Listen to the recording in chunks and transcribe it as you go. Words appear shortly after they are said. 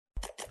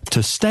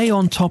To stay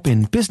on top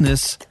in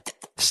business,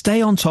 stay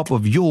on top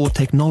of your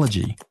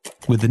technology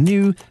with the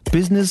new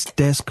Business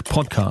Desk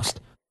podcast,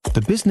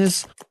 The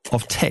Business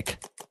of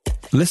Tech.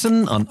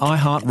 Listen on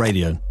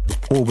iHeartRadio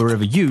or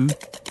wherever you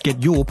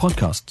get your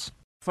podcasts.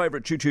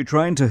 Favourite choo-choo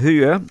train, Te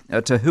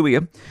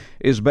Huia,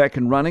 is back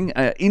and running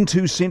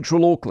into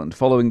central Auckland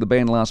following the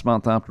ban last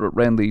month after it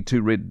ran the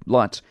two red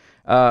lights.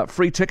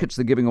 Free tickets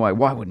they're giving away.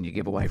 Why wouldn't you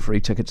give away free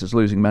tickets? It's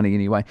losing money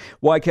anyway.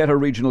 Waikato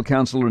Regional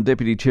Councillor and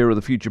Deputy Chair of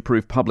the Future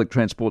Proof Public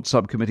Transport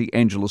Subcommittee,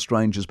 Angela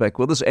Strange, is back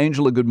with us.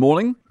 Angela, good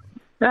morning.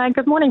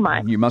 Good morning,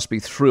 Mike. You must be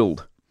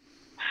thrilled.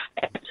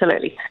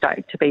 Absolutely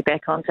stoked to be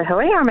back on Te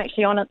Huia. I'm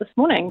actually on it this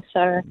morning,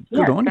 so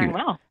Good on it's going you.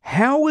 well.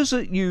 How is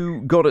it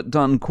you got it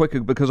done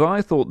quicker? Because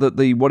I thought that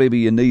the whatever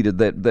you needed,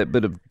 that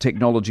bit of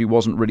technology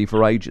wasn't ready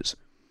for ages.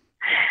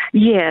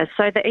 Yeah,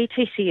 so the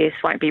ETCS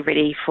won't be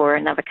ready for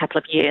another couple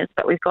of years,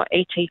 but we've got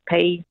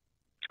ETP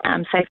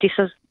safety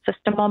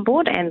system on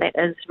board, and that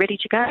is ready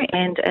to go,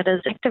 and it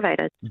is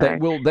activated. So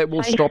That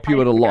will stop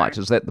you at a light.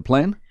 Is that the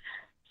plan?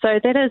 So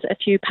that is, if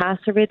you pass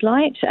a red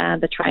light,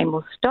 the train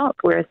will stop,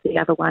 whereas the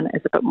other one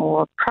is a bit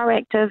more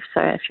proactive.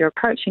 So if you're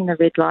approaching the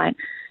red light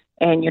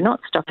and you're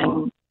not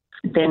stopping,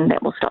 then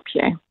that will stop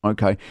you.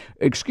 Okay.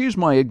 Excuse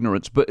my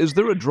ignorance, but is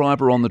there a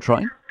driver on the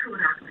train?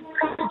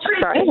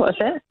 Sorry, what was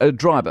that? A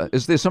driver.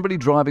 Is there somebody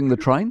driving the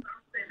train?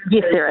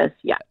 Yes, there is,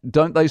 yeah.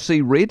 Don't they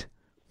see red?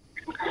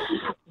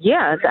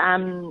 Yeah,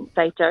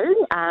 they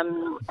do.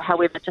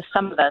 However, just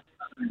some of the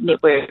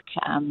network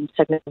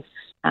signals,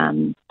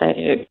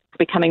 they're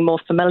becoming more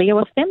familiar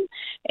with them.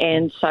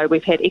 And so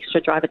we've had extra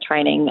driver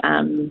training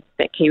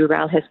that Kiwi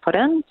Rail has put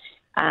in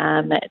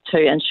to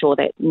ensure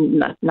that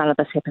none of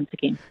this happens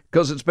again.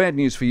 Because it's bad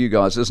news for you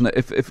guys, isn't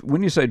it? If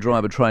when you say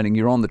driver training,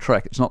 you're on the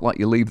track. It's not like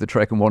you leave the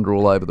track and wander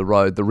all over the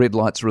road. The red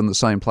lights are in the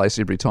same place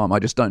every time. I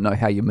just don't know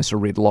how you miss a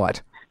red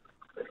light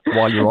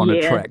while you're on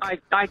a track.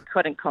 I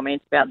couldn't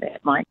comment about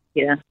that, Mike.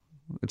 Yeah.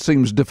 It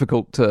seems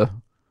difficult to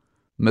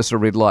miss a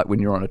red light when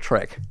you're on a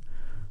track,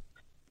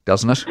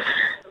 doesn't it?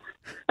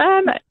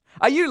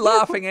 Are you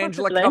laughing,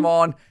 Angela? Possibly. Come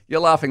on. You're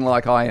laughing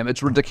like I am.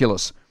 It's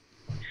ridiculous.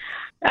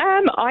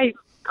 I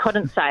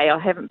couldn't say. I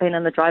haven't been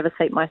in the driver's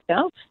seat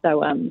myself,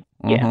 so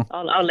yeah,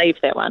 I'll leave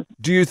that one.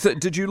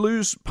 Did you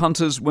lose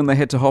punters when they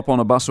had to hop on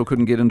a bus or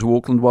couldn't get into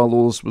Auckland while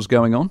all this was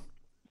going on?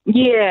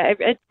 Yeah,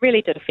 it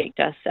really did affect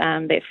us.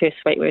 That first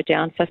week we were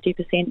down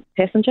 50%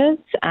 passengers,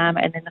 and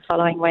then the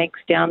following weeks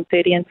down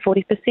 30 and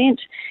 40%.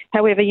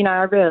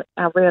 However,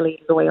 our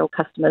really loyal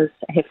customers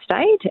have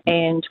stayed,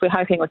 and we're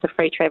hoping with the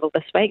free travel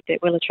this week that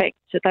we'll attract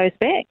those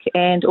back,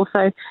 and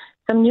also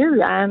some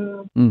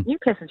new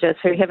passengers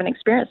who haven't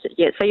experienced it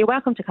yet. So you're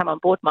welcome to come on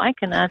board, Mike,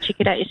 and check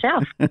it out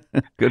yourself.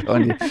 Good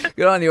on you.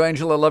 Good on you,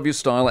 Angela. Love your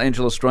style.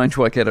 Angela Strange,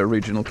 Waikato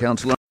Regional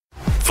Councillor.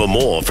 For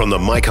more from the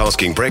Mike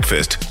Hosking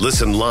Breakfast,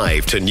 listen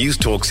live to News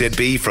Talk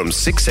ZB from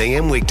 6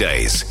 a.m.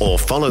 weekdays or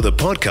follow the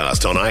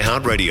podcast on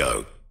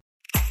iHeartRadio.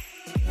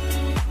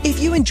 If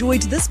you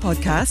enjoyed this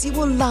podcast, you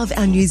will love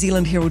our New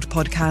Zealand Herald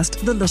podcast,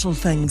 The Little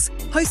Things,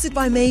 hosted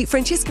by me,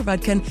 Francesca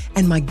Rudkin,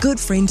 and my good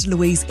friend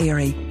Louise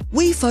Airy.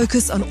 We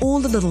focus on all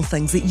the little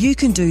things that you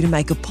can do to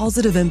make a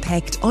positive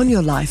impact on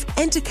your life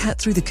and to cut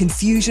through the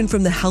confusion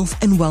from the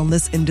health and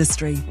wellness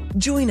industry.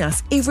 Join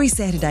us every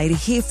Saturday to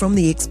hear from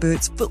the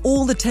experts for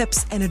all the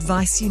tips and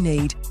advice you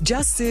need.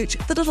 Just search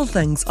The Little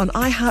Things on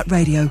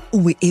iHeartRadio or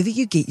wherever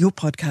you get your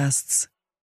podcasts.